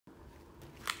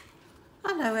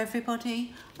Hello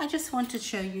everybody, I just want to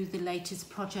show you the latest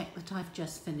project that I've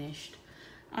just finished.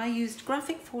 I used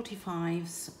Graphic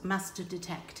 45's Master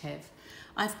Detective.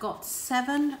 I've got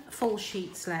 7 full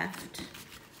sheets left,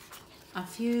 a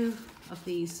few of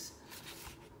these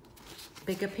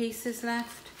bigger pieces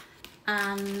left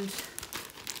and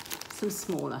some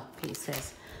smaller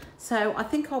pieces. So I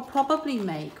think I'll probably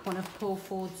make one of Paul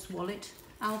Ford's wallet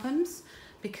albums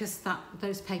because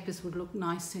those papers would look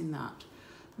nice in that.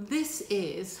 This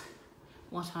is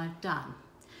what I've done.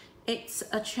 It's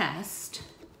a chest,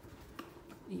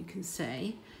 you can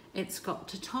see. It's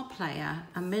got a top layer,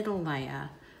 a middle layer,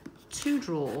 2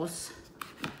 drawers,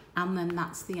 and then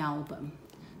that's the album.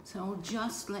 So I'll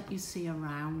just let you see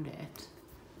around it.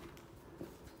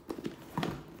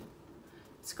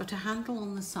 It's got a handle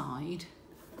on the side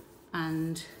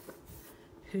and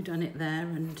whodunit there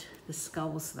and the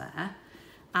skulls there.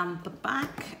 And the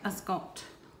back has got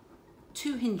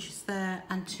 2 hinges there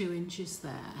and 2 hinges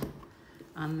there.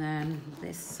 And then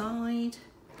this side,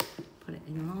 put it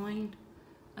in line,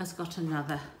 has got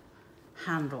another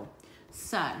handle.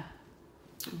 So,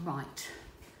 right,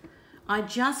 I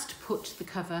just put the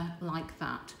cover like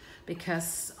that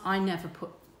because I never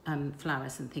put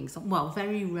flowers and things on. Well,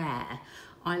 very rare.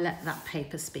 I let that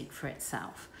paper speak for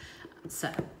itself.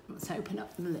 So let's open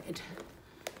up the lid.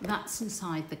 That's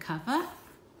inside the cover.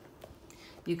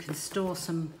 You can store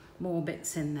some more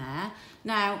bits in there.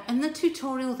 Now, in the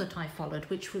tutorial that I followed,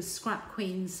 which was Scrap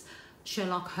Queen's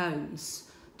Sherlock Holmes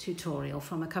tutorial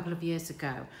from a couple of years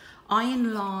ago, I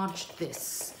enlarged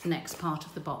this next part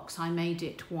of the box. I made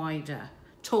it wider,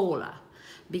 taller,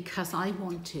 because I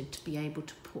wanted to be able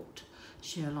to put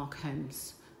Sherlock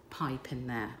Holmes pipe in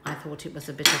there. I thought it was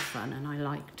a bit of fun and I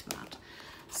liked that.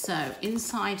 So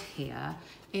inside here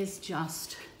is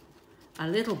just a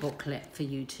little booklet for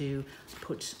you to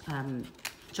put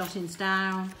jottings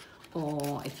down,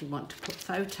 or if you want to put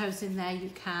photos in there you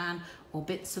can, or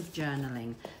bits of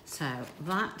journaling. So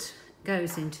that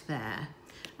goes into there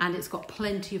and it's got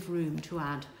plenty of room to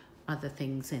add other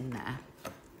things in there.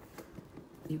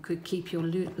 You could keep your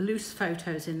loose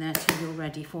photos in there till you're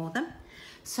ready for them.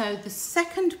 So the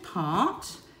second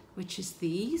part, which is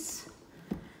these,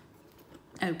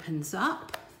 opens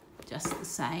up just the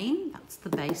same. That's the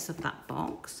base of that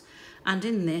box. And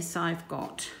in this I've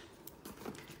got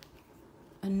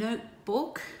a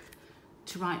notebook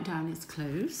to write down his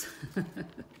clues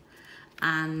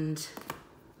and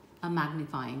a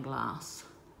magnifying glass.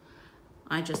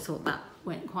 I just thought that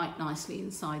went quite nicely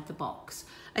inside the box.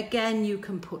 Again, you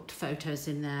can put photos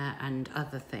in there and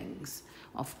other things.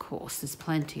 Of course, there's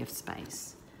plenty of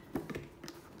space.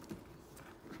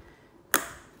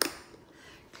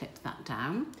 Clip that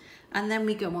down. And then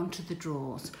we go on to the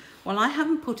drawers. Well, I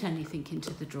haven't put anything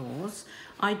into the drawers.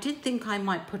 I did think I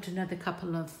might put another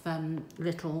couple of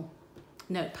little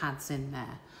notepads in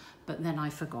there, but then I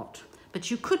forgot. But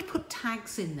you could put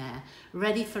tags in there,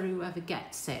 ready for whoever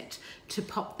gets it, to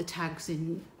pop the tags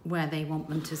in where they want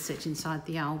them to sit inside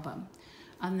the album.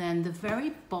 And then the very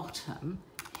bottom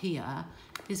here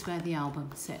is where the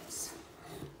album sits.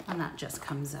 And that just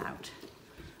comes out.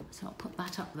 So I'll put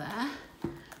that up there.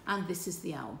 And this is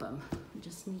the album. I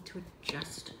just need to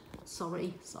adjust.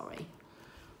 Sorry.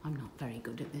 I'm not very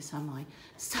good at this, am I?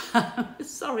 So,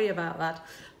 sorry about that.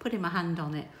 Putting my hand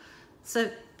on it.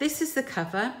 So this is the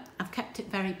cover. I've kept it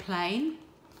very plain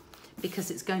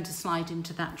because it's going to slide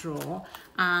into that drawer.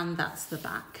 And that's the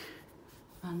back.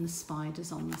 And the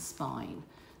spider's on the spine.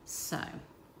 So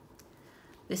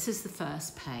this is the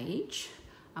first page.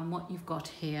 And what you've got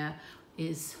here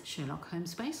is Sherlock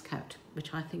Holmes' waistcoat,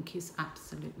 which I think is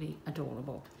absolutely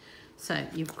adorable. So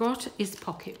you've got his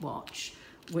pocket watch,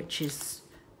 which is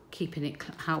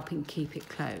helping keep it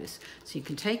closed. So you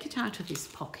can take it out of his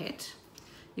pocket,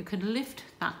 you can lift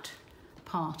that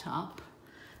part up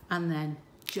and then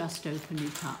just open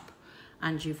it up.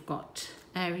 And you've got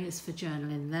areas for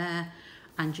journaling there,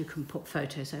 and you can put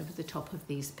photos over the top of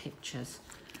these pictures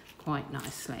quite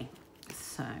nicely.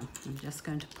 So I'm just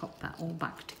going to pop that all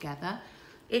back together.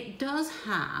 It does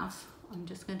have, I'm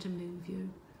just going to move you,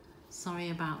 sorry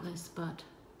about this, but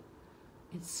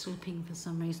it's slipping for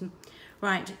some reason.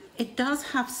 Right, it does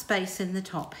have space in the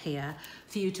top here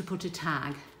for you to put a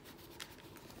tag.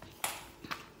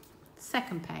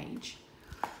 Second page.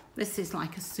 This is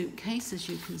like a suitcase, as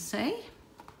you can see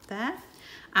there.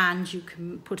 And you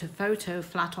can put a photo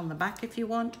flat on the back if you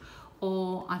want,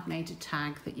 or I've made a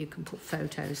tag that you can put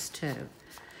photos to.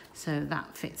 So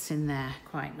that fits in there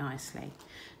quite nicely.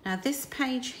 Now this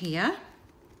page here,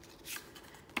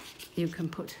 you can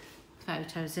put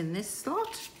photos in this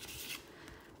slot,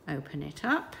 open it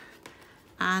up,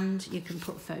 and you can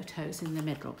put photos in the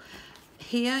middle.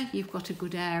 here you've got a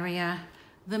good area,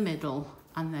 the middle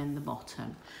and then the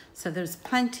bottom. So there's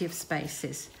plenty of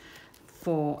spaces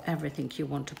for everything you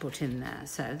want to put in there.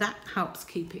 So that helps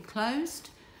keep it closed.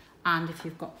 And if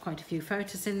you've got quite a few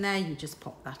photos in there, you just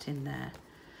pop that in there.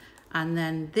 And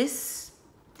then these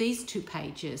two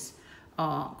pages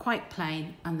are quite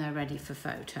plain and they're ready for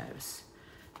photos.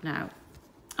 Now,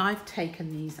 I've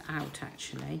taken these out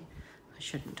actually. I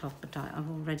shouldn't have, but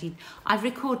I've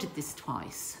recorded this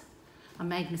twice. I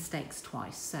made mistakes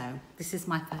twice, so this is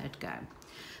my third go.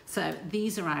 So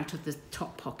these are out of the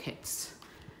top pockets.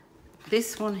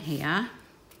 This one here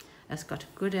has got a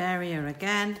good area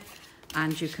again,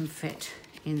 and you can fit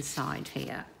inside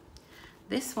here.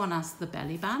 This one has the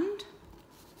belly band,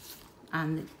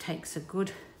 and it takes a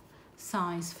good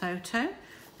size photo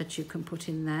that you can put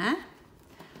in there.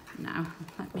 Now,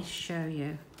 let me show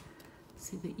you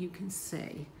so that you can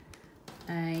see.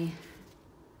 A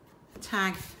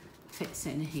tag fits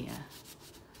in here.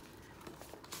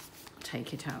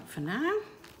 Take it out for now.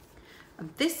 And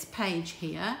this page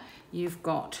here, you've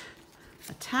got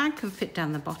a tag can fit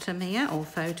down the bottom here, or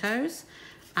photos,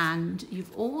 and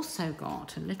you've also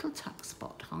got a little tuck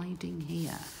spot hiding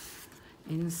here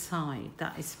inside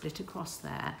that is split across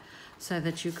there so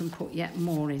that you can put yet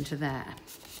more into there.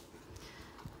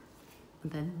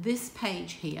 And then this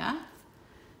page here,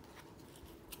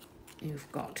 you've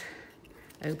got,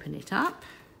 open it up,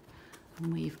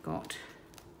 and we've got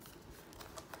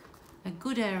a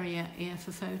good area here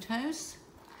for photos,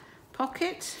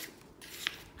 pocket,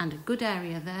 and a good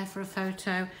area there for a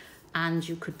photo, and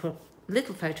you could put a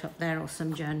little photo up there or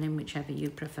some journaling, whichever you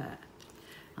prefer.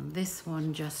 And this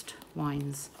one just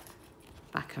winds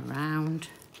back around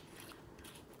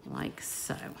like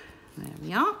so. There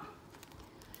we are.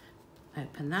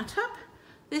 Open that up.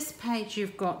 This page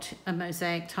you've got a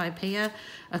mosaic type here,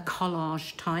 a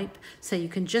collage type, so you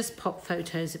can just pop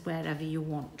photos wherever you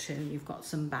want to. You've got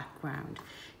some background.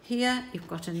 Here you've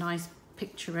got a nice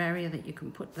picture area that you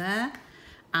can put there,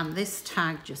 and this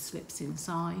tag just slips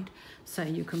inside, so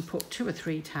you can put 2 or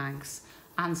 3 tags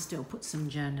and still put some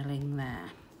journaling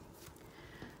there.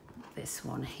 This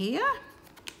one here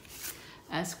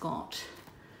has got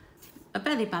a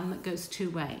belly band that goes 2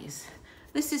 ways.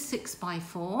 This is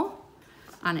 6x4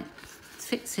 and it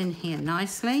fits in here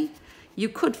nicely. You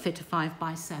could fit a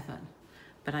 5x7,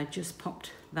 but I just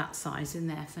popped that size in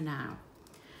there for now.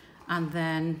 And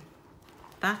then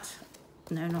that,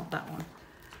 no, not that one.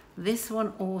 This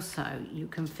one also, you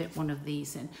can fit one of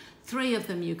these in. 3 of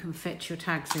them you can fit your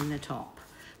tags in the top,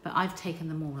 but I've taken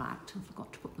them all out and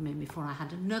forgot to put them in before I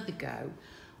had another go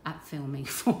at filming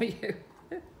for you.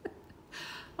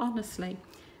 Honestly.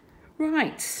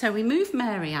 Right, so we move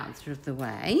Mary out of the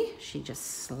way. She just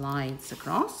slides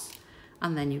across,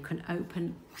 and then you can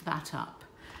open that up.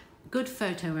 Good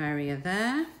photo area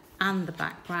there, and the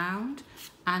background,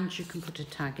 and you can put a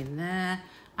tag in there,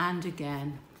 and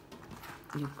again,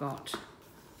 you've got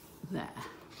there.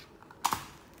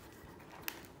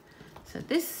 So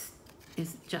this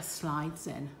is just slides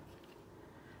in.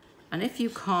 And if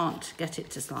you can't get it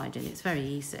to slide in, it's very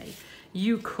easy.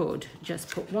 You could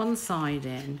just put one side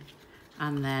in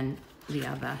and then the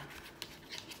other,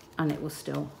 and it will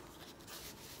still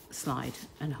slide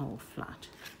and hold flat.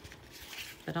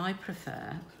 But I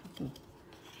prefer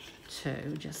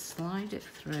to just slide it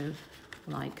through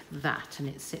like that, and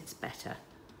it sits better,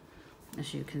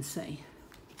 as you can see.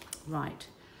 Right,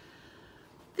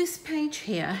 this page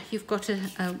here, you've got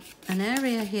an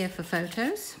area here for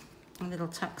photos, a little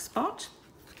tuck spot,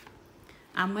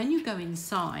 and when you go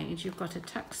inside, you've got a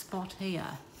tuck spot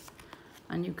here,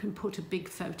 and you can put a big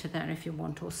photo there if you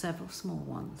want, or several small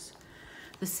ones.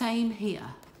 The same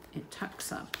here, it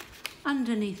tucks up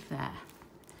underneath there.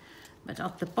 But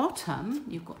at the bottom,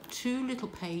 you've got 2 little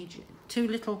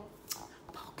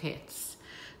pockets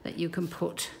that you can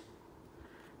put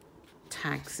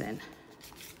tags in.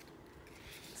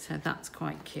 So that's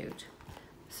quite cute.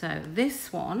 So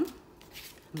this one,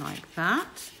 like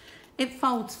that, it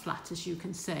folds flat, as you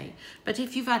can see. But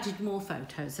if you've added more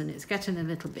photos and it's getting a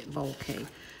little bit bulky,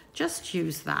 just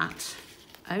use that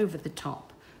over the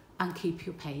top and keep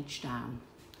your page down.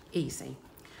 Easy.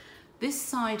 This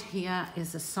side here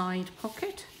is a side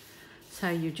pocket, so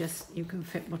you can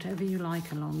fit whatever you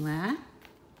like along there.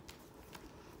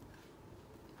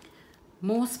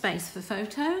 More space for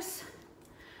photos.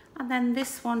 And then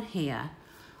this one here,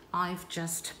 I've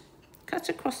just cut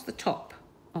across the top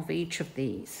of each of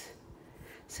these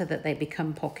so that they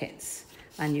become pockets,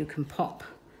 and you can pop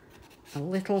a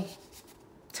little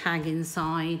tag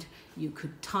inside. You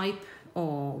could type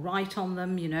or write on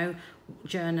them, you know,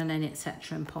 journaling,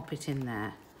 etc., and pop it in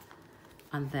there.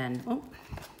 And then, oh,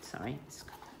 sorry, it's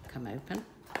come open.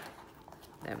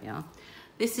 There we are.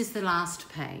 This is the last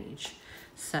page.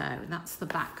 So that's the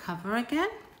back cover again.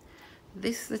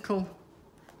 This little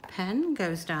pen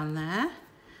goes down there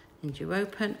and you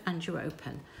open and you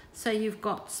open. So you've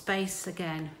got space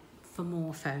again for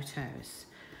more photos.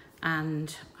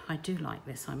 And I do like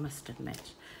this, I must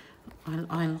admit.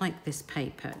 I like this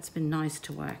paper. It's been nice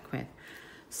to work with.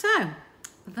 So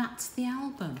that's the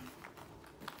album.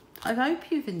 I hope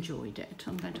you've enjoyed it.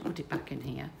 I'm going to put it back in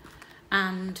here.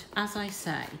 And as I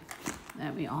say,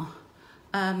 there we are.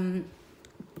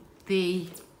 The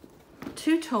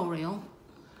tutorial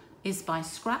is by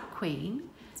Scrap Queen.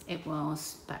 It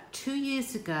was about 2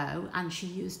 years ago, and she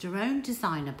used her own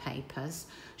designer papers,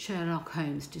 Sherlock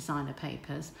Holmes designer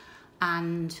papers,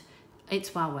 and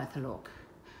it's well worth a look.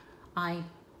 I'm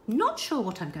not sure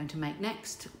what I'm going to make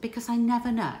next because I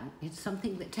never know. It's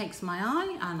something that takes my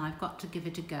eye and I've got to give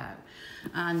it a go.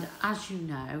 And as you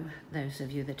know, those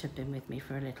of you that have been with me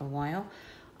for a little while,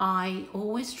 I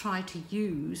always try to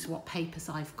use what papers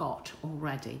I've got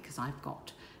already, because I've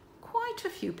got quite a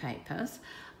few papers,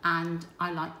 and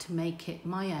I like to make it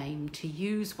my aim to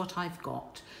use what I've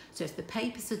got. So if the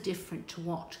papers are different to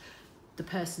what the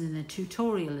person in the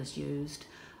tutorial has used,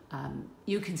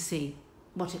 you can see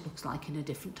what it looks like in a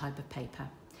different type of paper.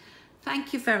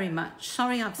 Thank you very much.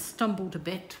 Sorry I've stumbled a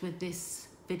bit with this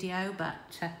video,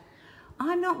 but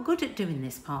I'm not good at doing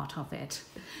this part of it.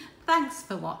 Thanks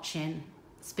for watching.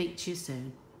 Speak to you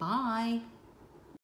soon. Bye.